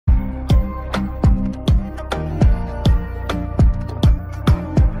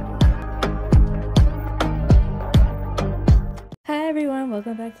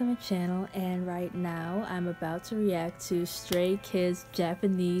welcome back to my channel, and right now I'm about to react to Stray Kids'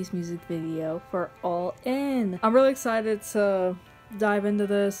 Japanese music video for All In. I'm really excited to dive into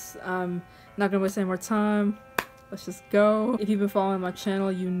this. I'm not gonna waste any more time. Let's just go. If you've been following my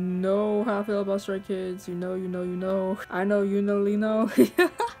channel, you know how I feel about Stray Kids. You know. I know you know Lino. I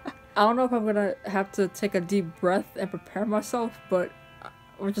don't know if I'm gonna have to take a deep breath and prepare myself, but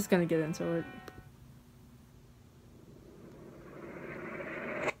we're just gonna get into it.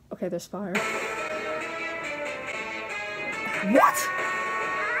 Okay, there's fire. What?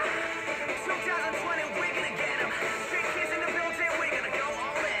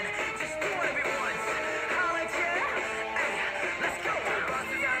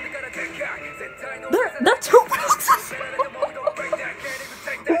 They're two boxes!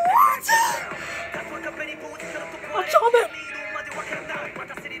 What?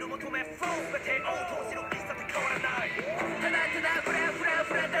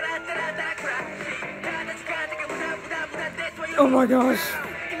 Oh my gosh.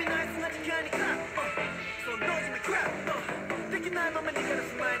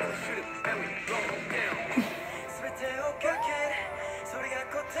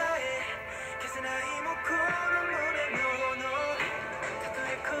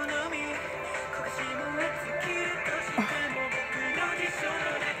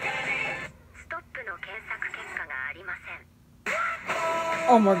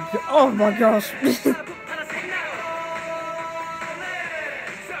 Oh my gosh.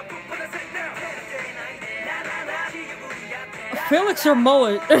 Felix, your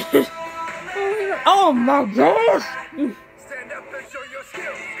mullet. Oh my gosh. Stand up and show your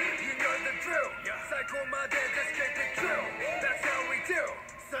skills. You know the drill. Psycho my dad, just get the drill. That's how we do.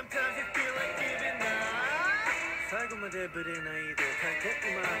 Sometimes you feel like giving up.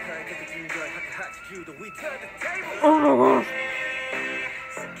 We turn the table. Oh my gosh.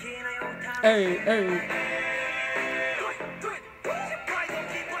 Hey.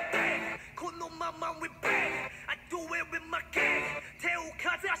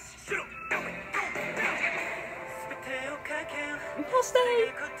 I'll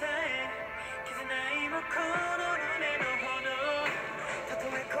stay.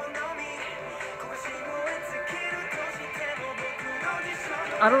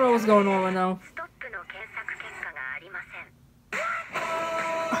 I don't know what's going on right now.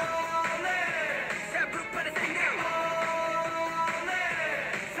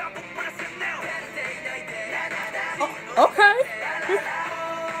 Oh, okay.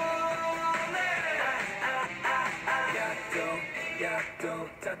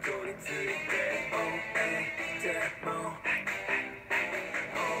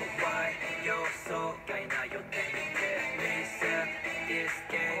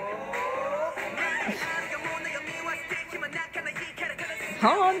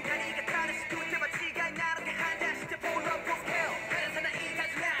 Hold on.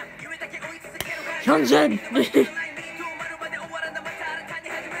 Hyunjin!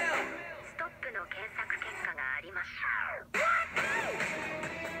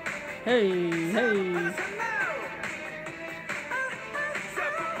 Hey.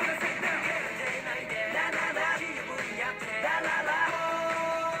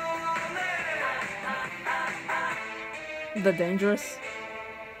 The Dangerous.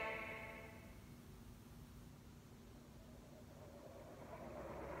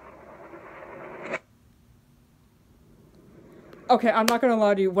 Okay, I'm not gonna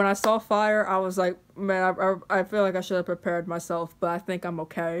lie to you. When I saw fire, I was like, man, I feel like I should have prepared myself, but I think I'm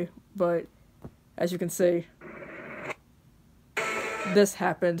okay. But as you can see, this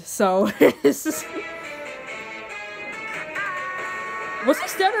happened. So it's just... Was he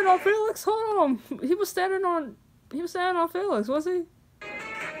standing on Felix? Hold on. He was standing on Felix, was he?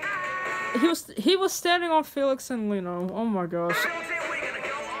 He was standing on Felix and Lino. Oh my gosh.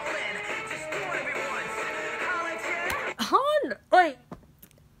 Like,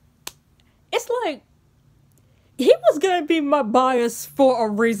 it's like, he was gonna be my bias for a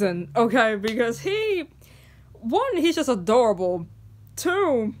reason, okay? Because one, he's just adorable.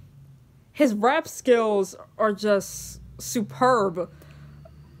 Two, his rap skills are just superb.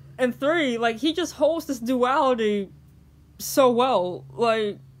 And three, like, he just holds this duality so well.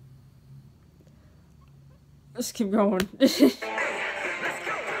 Like, let's keep going.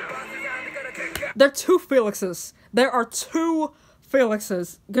 There are two Felixes. There are two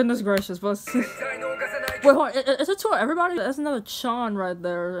Felixes. Goodness gracious. But wait, hold on. Is it two of everybody? There's another Chan right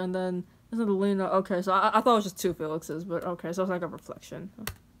there. And then there's another Lena. Okay, so I thought it was just two Felixes. But okay, so it's like a reflection.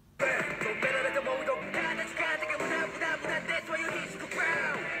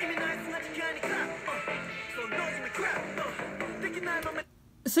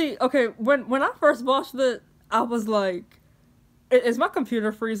 See, okay, when I first watched it, I was like, is my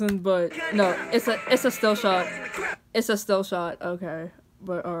computer freezing? But no, it's a still shot. It's a still shot. Okay,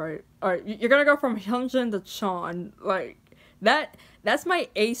 but all right. You're gonna go from Hyunjin to Chan, like that's my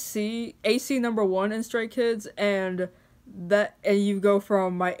AC number 1 in Stray Kids, and you go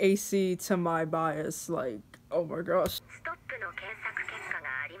from my AC to my bias, like, oh my gosh.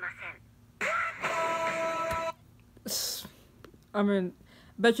 I mean,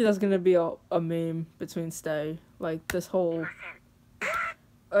 bet you that's gonna be a meme between Stay, like this whole.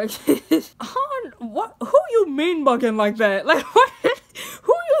 Han, what? Who you mean bugging like that? Like what?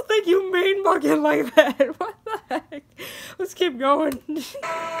 Who you think you mean bugging like that? What the heck? Let's keep going.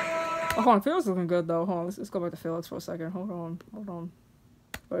 Oh, hold on, Felix looking good though. Hold on, let's go back to Felix for a second. Hold on. Wait,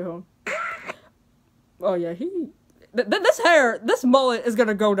 hold on. Oh yeah, this hair, this mullet is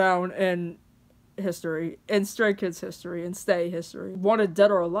gonna go down in history, in Stray Kids history, in Stay history. Wanted Dead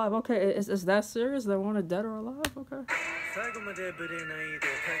or Alive. Okay, is that serious? They wanted Dead or Alive? Okay.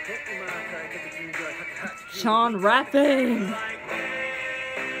 Chan rapping.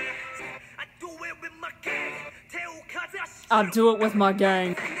 I do it with my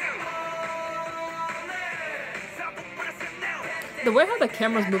gang. The way how the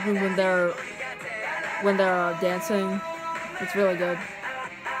camera's moving when they're dancing, it's really good.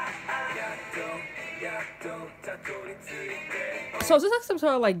 So is this like some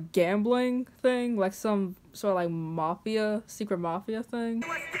sort of like gambling thing? Like some sort of like mafia, secret mafia thing?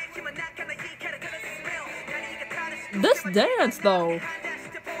 This dance though,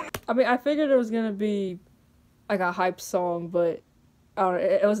 I mean, I figured it was gonna be like a hype song, but I don't know,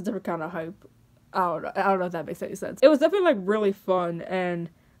 it was a different kind of hype. I don't know if that makes any sense. It was definitely like really fun, and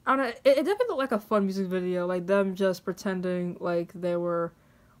I don't know, it definitely looked like a fun music video, like them just pretending like they were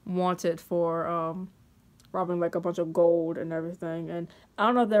wanted for robbing like a bunch of gold and everything. And I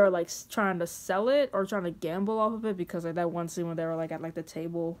don't know if they were like trying to sell it or trying to gamble off of it, because like that one scene when they were like at like the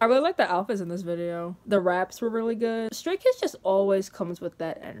table. I really like the outfits in this video. The raps were really good. Stray Kids just always comes with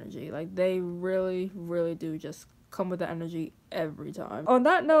that energy. Like they really do just come with the energy every time. On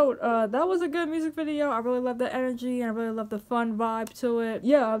that note, that was a good music video. I really love the energy and I really love the fun vibe to it.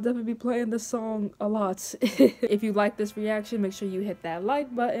 Yeah, I'll definitely be playing this song a lot. If you like this reaction, make sure you hit that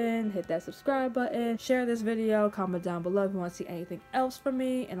like button, hit that subscribe button, share this video, comment down below if you want to see anything else from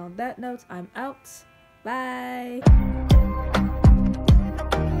me. And on that note, I'm out. Bye.